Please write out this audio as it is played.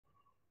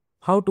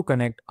how to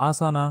connect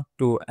Asana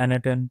to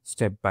n8n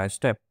step by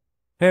step.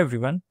 Hey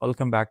everyone,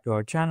 welcome back to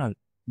our channel.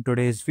 In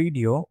today's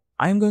video,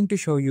 I'm going to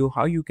show you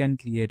how you can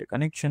create a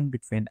connection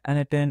between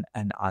n8n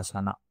and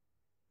Asana.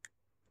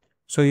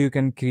 So you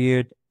can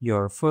create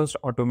your first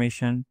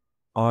automation,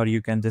 or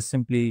you can just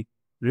simply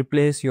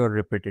replace your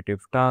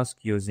repetitive task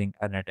using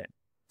n8n.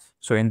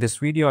 So in this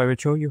video, I will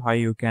show you how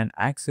you can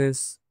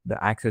access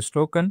the access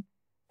token,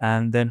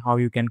 and then how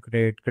you can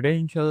create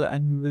credential,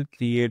 and you will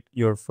create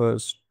your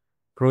first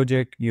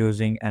project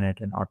using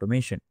n8n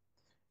automation.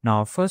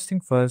 Now, first thing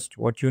first,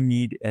 what you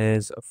need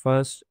is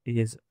first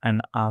is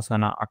an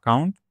Asana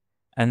account,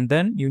 and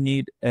then you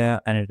need an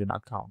n8n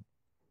account.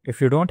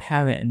 If you don't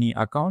have any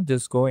account,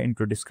 just go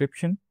into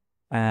description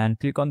and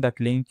click on that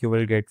link. You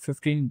will get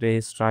 15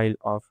 days trial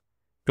of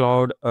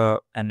cloud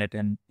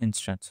n8n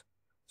instance.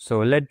 So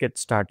let's get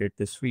started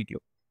this video.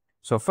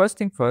 So first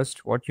thing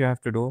first, what you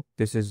have to do,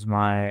 this is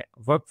my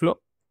workflow.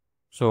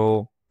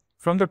 So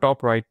from the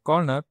top right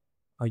corner,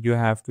 you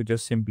have to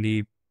just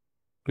simply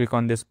click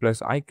on this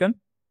plus icon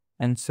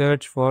and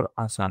search for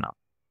Asana.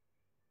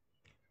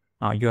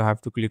 Now you have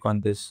to click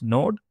on this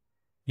node.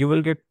 You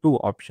will get two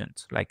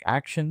options like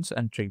actions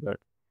and triggered.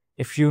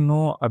 If you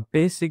know a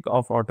basic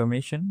of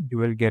automation, you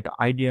will get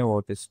idea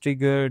what is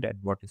triggered and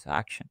what is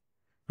action.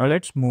 Now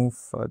let's move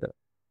further.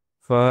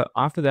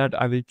 After that,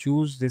 I will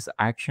choose this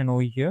action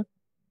over here.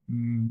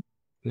 Mm,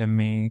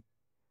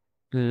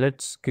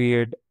 let's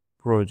create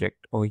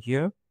project over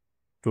here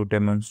to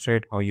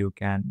demonstrate how you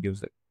can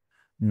use it.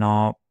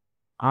 Now,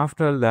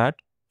 after that,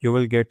 you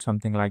will get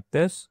something like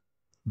this,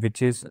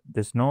 which is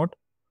this node.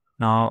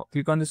 Now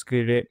click on this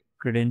create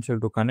credential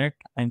to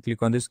connect and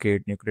click on this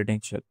create new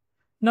credential.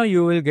 Now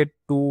you will get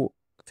two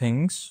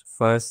things.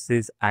 First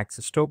is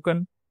access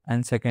token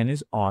and second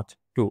is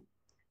auth2.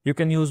 You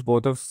can use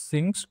both of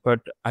things, but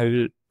I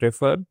will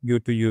prefer you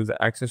to use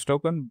the access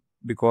token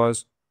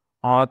because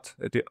auth,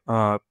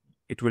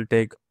 it will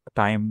take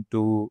time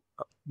to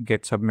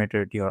get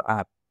submitted your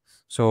app.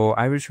 So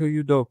I will show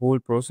you the whole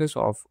process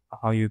of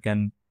how you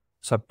can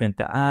submit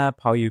the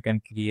app, how you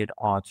can create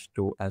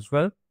auth2 as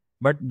well.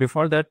 But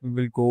before that, we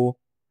will go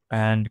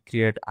and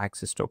create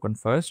access token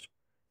first.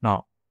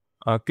 Now,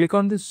 click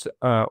on this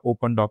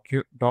open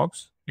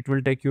docs. It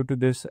will take you to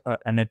this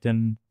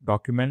n8n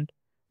document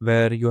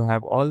where you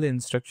have all the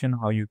instruction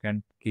how you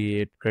can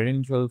create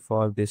credential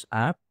for this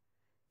app.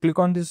 Click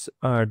on this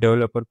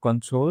developer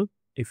console.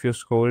 If you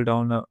scroll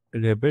down a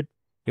little bit,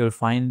 you'll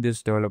find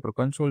this developer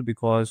console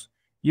because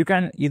you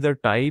can either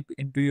type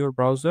into your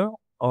browser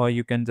or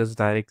you can just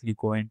directly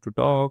go into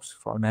docs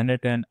from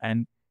n8n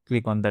and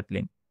click on that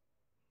link.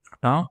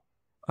 Now,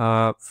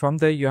 from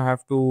there you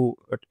have to,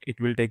 it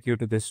will take you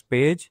to this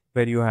page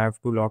where you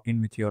have to log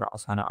in with your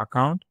Asana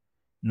account.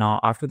 Now,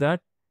 after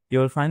that, you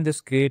will find this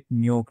create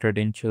new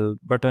credential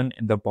button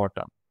in the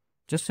bottom.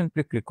 Just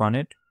simply click on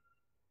it.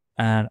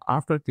 And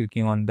after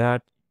clicking on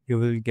that, you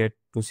will get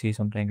to see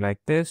something like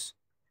this.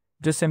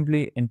 Just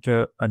simply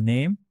enter a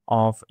name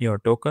of your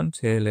token,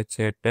 say, let's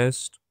say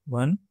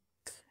test1,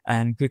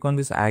 and click on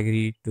this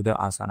agree to the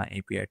Asana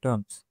API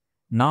terms.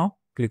 Now,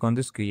 click on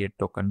this create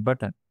token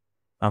button.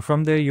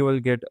 From there, you will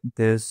get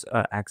this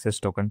access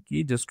token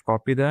key. Just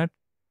copy that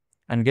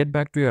and get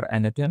back to your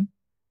n8n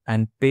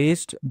and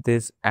paste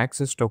this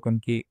access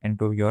token key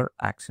into your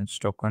access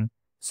token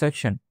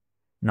section.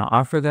 Now,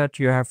 after that,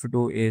 you have to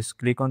do is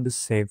click on the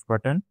save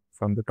button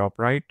from the top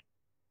right,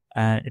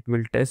 and it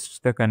will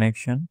test the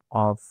connection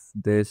of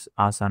this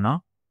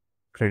Asana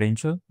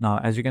credential. Now,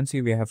 as you can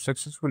see, we have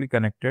successfully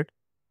connected.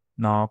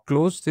 Now,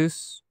 close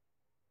this.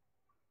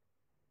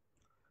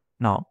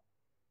 Now,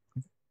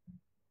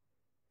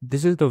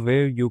 this is the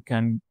way you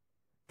can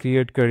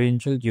create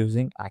credential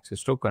using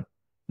access token.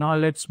 Now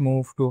let's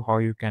move to how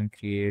you can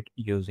create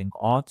using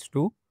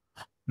auth2.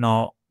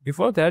 Now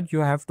before that, you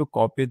have to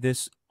copy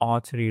this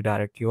auth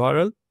redirect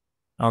URL.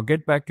 Now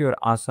get back to your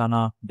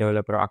Asana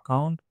developer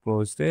account,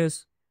 close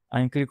this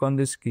and click on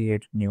this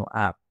create new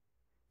app.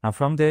 Now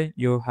from there,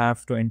 you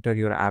have to enter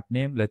your app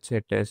name. Let's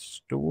say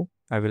test2,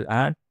 I will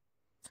add.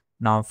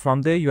 Now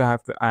from there, you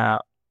have to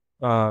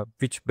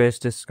which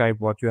best describe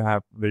what you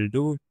have will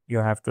do. You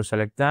have to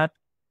select that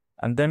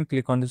and then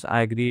click on this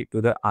I agree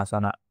to the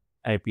Asana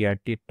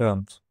API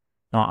terms.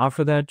 Now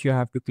after that, you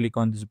have to click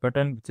on this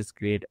button which is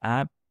create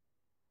app.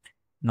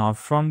 Now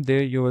from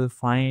there, you will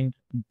find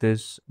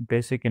this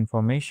basic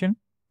information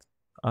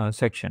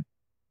section.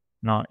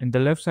 Now in the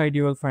left side,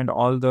 you will find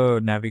all the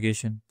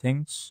navigation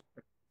things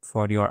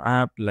for your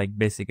app like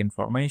basic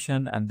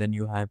information, and then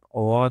you have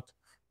auth,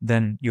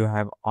 then you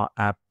have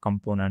app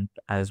component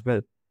as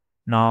well.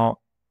 Now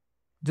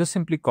just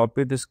simply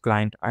copy this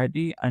client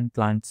ID and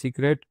client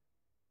secret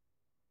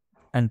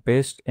and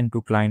paste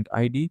into client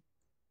ID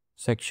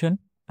section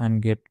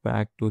and get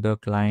back to the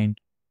client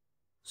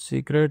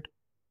secret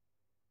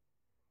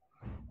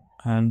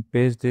and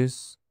paste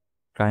this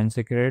client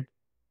secret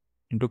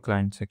into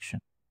client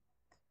section.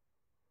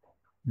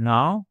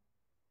 Now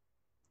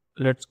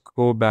let's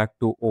go back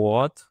to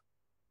OAuth,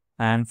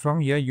 and from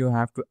here you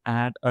have to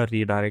add a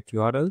redirect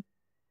URL.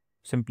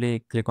 Simply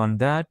click on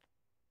that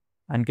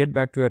and get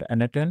back to your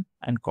n8n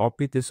and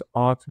copy this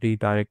auth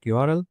redirect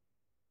URL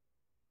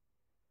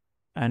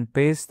and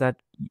paste that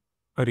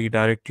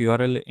redirect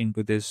URL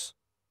into this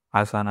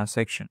Asana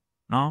section.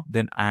 Now,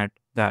 then add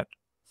that.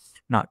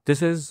 Now,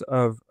 this is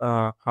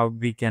how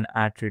we can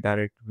add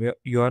redirect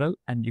URL.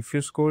 And if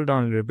you scroll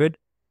down a little bit,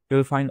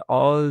 you'll find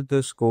all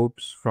the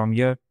scopes from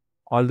here,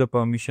 all the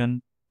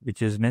permission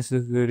which is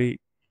necessary.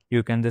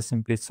 You can just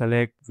simply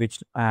select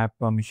which app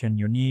permission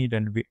you need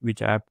and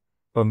which app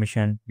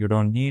permission you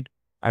don't need.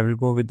 I will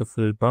go with the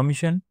full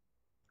permission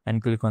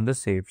and click on the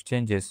save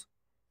changes.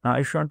 Now,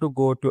 if you want to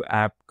go to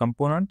app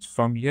components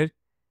from here,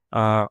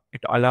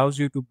 it allows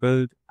you to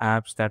build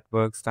apps that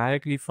works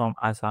directly from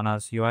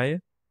Asana's UI.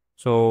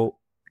 So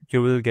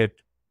you will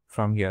get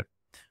from here.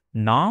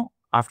 Now,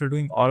 after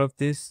doing all of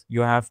this,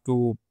 you have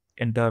to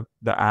enter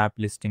the app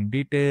listing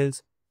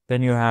details.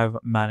 Then you have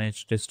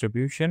manage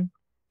distribution,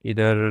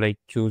 either like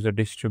choose a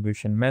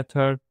distribution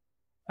method.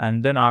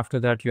 And then after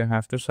that, you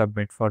have to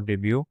submit for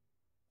review.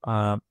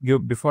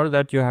 Before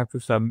that, you have to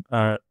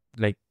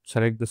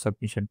select the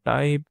submission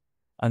type,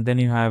 and then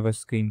you have a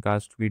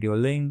screencast video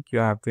link. You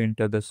have to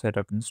enter the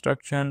setup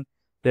instruction.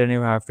 Then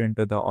you have to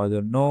enter the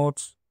other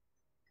notes.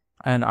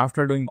 And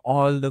after doing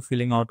all the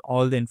filling out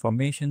all the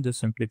information, just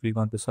simply click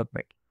on the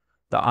submit.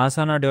 The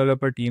Asana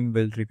developer team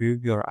will review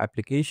your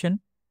application,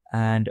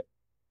 and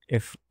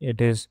if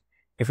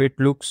it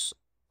looks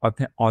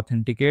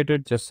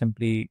authenticated, just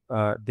simply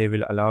they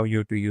will allow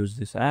you to use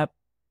this app,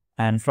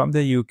 and from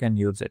there you can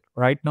use it.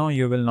 Right now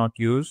you will not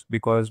use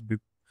because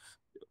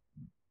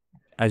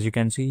as you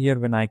can see here,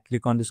 when I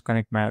click on this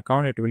connect my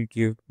account, it will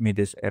give me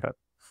this error.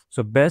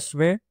 So best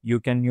way you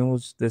can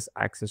use this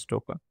access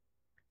token.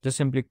 Just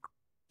simply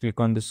click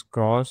on this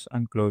cross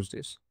and close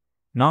this.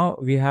 Now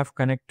we have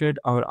connected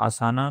our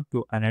Asana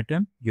to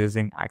n8n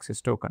using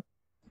access token.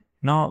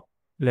 Now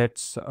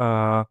let's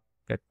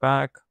get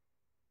back.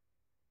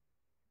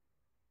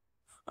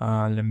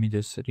 Let me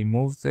just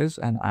remove this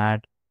and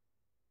add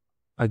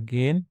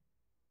again.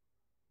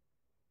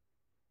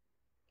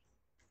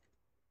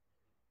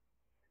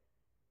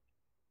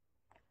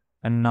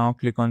 And now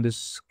click on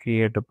this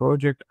create a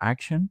project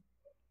action.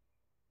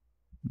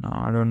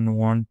 Now I don't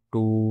want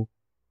to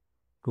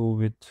do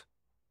with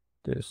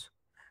this.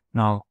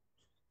 Now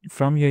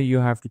from here you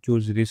have to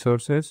choose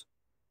resources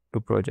to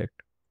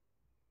project.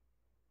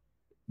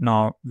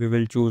 Now we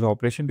will choose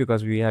operation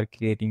because we are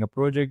creating a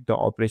project. The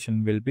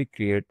operation will be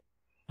create.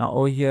 Now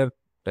over here,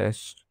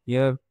 test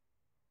here,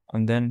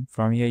 and then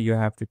from here you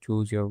have to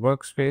choose your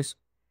workspace.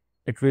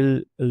 It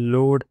will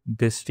load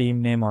this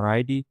team name or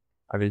ID.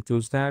 I will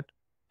choose that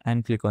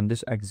and click on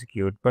this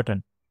execute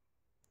button.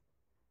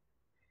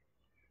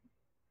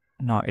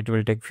 Now it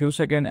will take few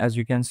seconds. As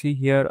you can see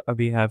here,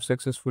 we have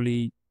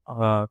successfully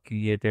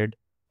created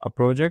a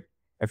project.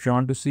 If you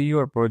want to see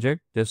your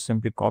project, just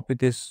simply copy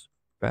this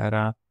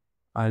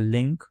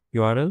link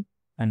URL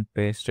and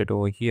paste it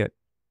over here.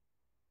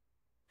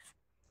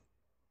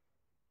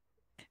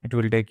 It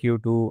will take you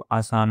to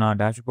Asana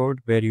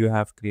dashboard where you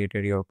have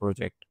created your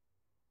project.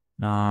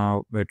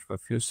 Now wait for a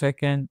few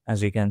seconds.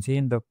 As you can see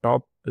in the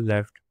top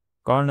left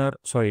corner,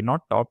 sorry,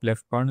 not top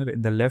left corner,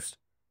 in the left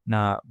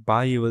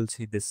bar, you will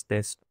see this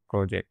test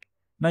project.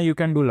 Now you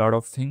can do a lot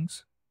of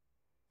things.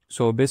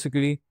 So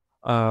basically,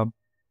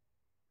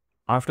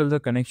 after the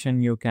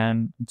connection, you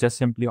can just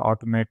simply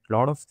automate a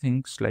lot of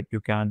things. Like you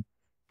can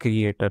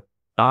create a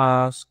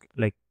task.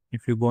 Like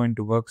if you go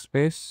into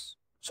workspace,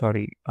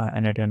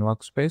 n8n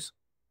workspace,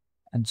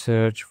 and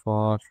search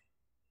for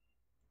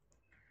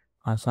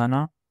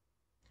Asana,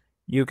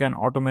 you can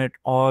automate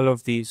all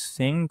of these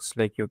things.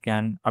 Like you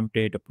can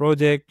update a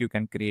project, you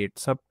can create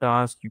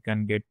subtasks, you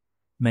can get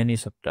many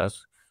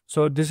subtasks.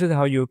 So this is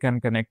how you can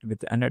connect with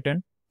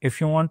n8n. If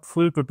you want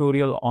full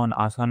tutorial on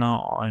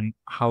Asana on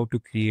how to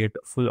create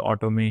full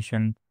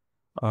automation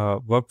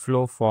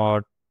workflow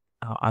for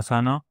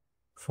Asana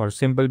for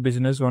simple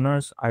business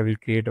owners, I will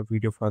create a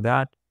video for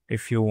that.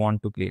 If you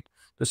want to create,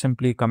 so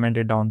simply comment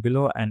it down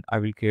below and I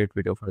will create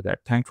video for that.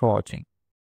 Thanks for watching.